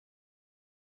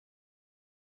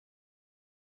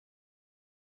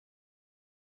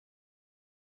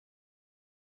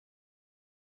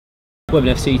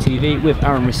Weston FC TV with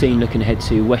Aarran Racine looking ahead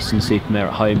to Weston-super-Mare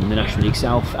at home in the National League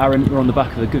South. Aarran, we're on the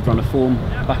back of a good run of form,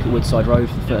 back at Woodside Road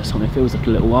for the first time. It feels like a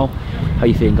little while. How are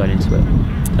you feeling going into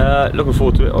it? Looking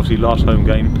forward to it. Obviously last home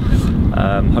game.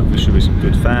 Hopefully there should be some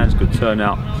good fans, good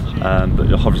turnout.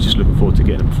 But obviously just looking forward to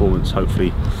getting a performance,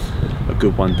 hopefully a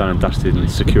good one done and dusted and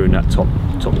securing that top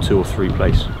 2 or 3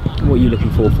 place. What are you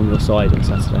looking for from your side on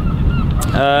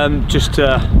Saturday? Just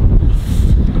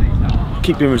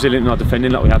keep being resilient in our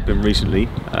defending like we have been recently.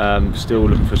 Still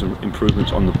looking for some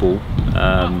improvements on the ball.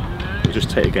 We'll just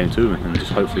take a game to them and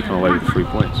just hopefully come away with 3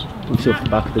 points. Obviously off the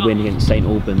back of the win against St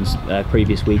Albans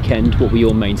previous weekend, what were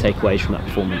your main takeaways from that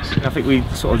performance? I think we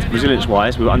sort of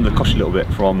resilience-wise, we were under the cosh a little bit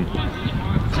from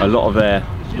a lot of their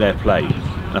play,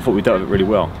 and I thought we dealt with it really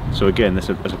well. So again, there's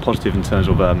a positive in terms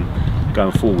of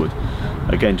going forward.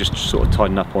 Again, just sort of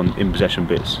tidying up on in possession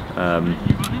bits,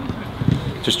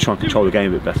 just trying to control the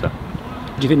game a bit better.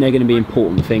 Do you think they're going to be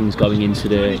important things going into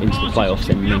the playoffs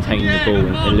and maintaining the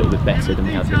ball a little bit better than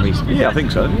we have been recently? Yeah, I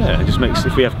think so. Yeah, it just makes,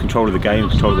 if we have control of the game,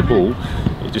 control of the ball,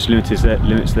 it just limits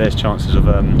their chances of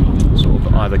sort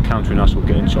of either countering us or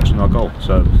getting shots on our goal.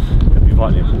 So it'll be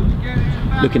vitally important.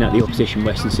 Looking at the opposition,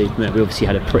 Weston-super-Mare, we obviously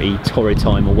had a pretty torrid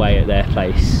time away at their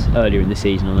place earlier in the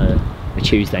season on a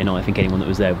Tuesday night. I think anyone that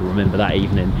was there will remember that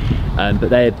evening. But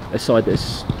they're a side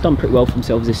that's done pretty well for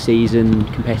themselves this season,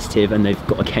 competitive, and they've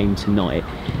got a game tonight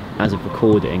as of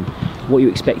recording. What are you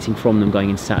expecting from them going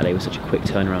into Saturday with such a quick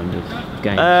turnaround of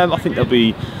games? I think they'll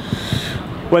be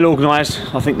well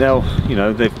organised. I think they'll,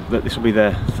 this will be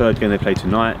their 3rd game they play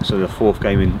tonight, so their 4th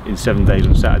game in 7 days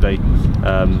on Saturday.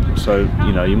 So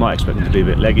you might expect them to be a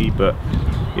bit leggy, but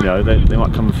they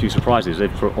might come with a few surprises.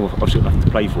 They've obviously got nothing to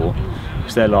play for.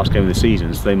 It's their last game of the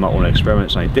season, so they might want to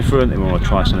experiment something different. They want to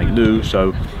try something new.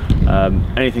 So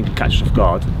anything can catch us off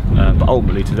guard. But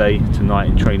ultimately, tonight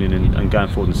in training and going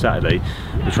forward on Saturday,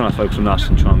 we're trying to focus on us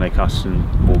and try and make us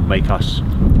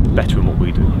better in what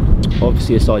we do.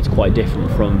 Obviously, the side's quite different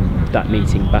from that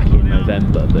meeting back in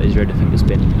November. But is there anything that's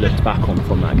been looked back on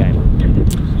from that game?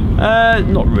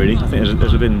 Not really. I think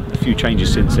there's been a few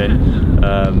changes since then.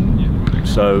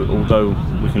 So although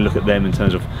we can look at them in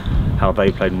terms of how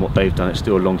they played and what they've done, it's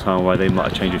still a long time away. They might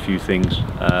have changed a few things,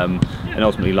 and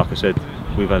ultimately, like I said,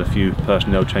 we've had a few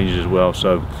personnel changes as well.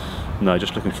 So no,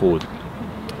 just looking forward.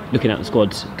 Looking at the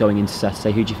squad going into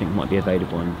Saturday, who do you think might be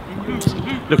available?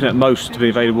 Looking at most to be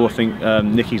available, I think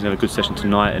Nicky's gonna have a good session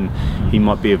tonight, and he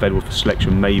might be available for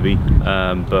selection maybe,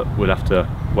 but we'll have to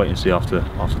wait and see after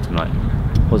tonight.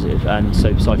 Positive. And so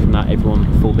aside from that,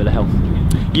 everyone full bill of health?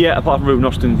 Yeah, apart from Ruben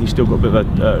Austin, he's still got a bit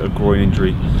of a groin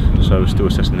injury, so we're still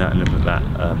assessing that and looking at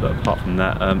that. But apart from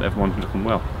that, everyone's looking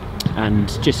well. And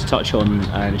just to touch on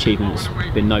an achievement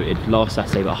that's been noted, last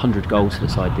Saturday about 100 goals for the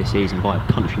side this season, by a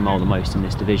country mile the most in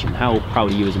this division. How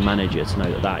proud are you as a manager to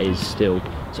know that is still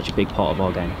such a big part of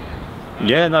our game?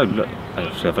 Yeah, no, look,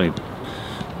 I've only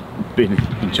been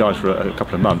in charge for a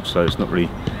couple of months, so it's not really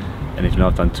anything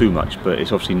I've done too much, but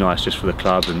it's obviously nice just for the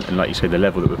club and like you say, the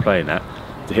level that we're playing at,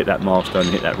 to hit that milestone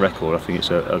and hit that record. I think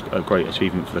it's a great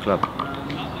achievement for the club.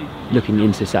 Looking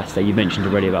into Saturday, you mentioned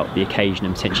already about the occasion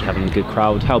and potentially having a good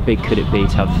crowd. How big could it be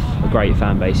to have a great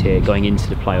fan base here going into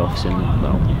the playoffs, and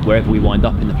well, wherever we wind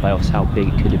up in the playoffs, how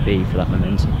big could it be for that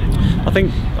momentum? I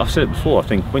think, I've said it before, I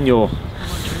think when you're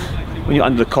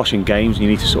under the cosh in games and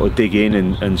you need to sort of dig in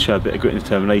and show a bit of grit and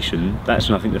determination, that's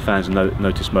when I think the fans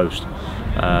notice most.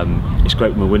 It's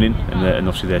great when we're winning and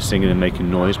obviously they're singing and making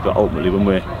noise, but ultimately when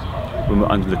we're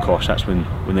under the cosh, that's when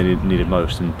they need it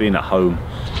most. And being at home,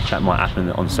 that might happen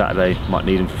on Saturday. Might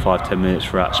need them for 5-10 minutes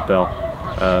for that spell.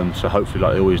 So hopefully,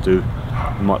 like they always do,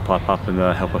 they might pipe up and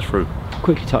help us through.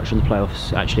 Quickly touch on the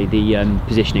playoffs. Actually, the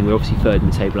positioning. We're obviously 3rd in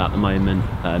the table at the moment.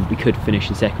 We could finish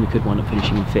in 2nd. We could wind up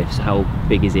finishing in 5th. So how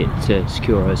big is it to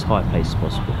secure as high a place as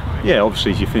possible? Yeah,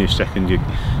 obviously, if you finish 2nd, you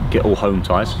get all home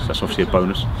ties. So that's obviously a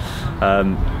bonus.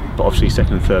 But obviously,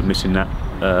 2nd and 3rd missing that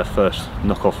first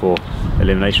knock-off or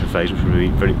elimination phase, which would be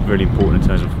very, very important in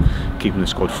terms of keeping the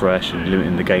squad fresh and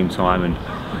limiting the game time, and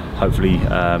hopefully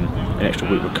an extra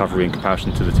week recovery in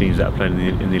comparison to the teams that are playing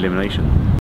in the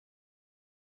elimination.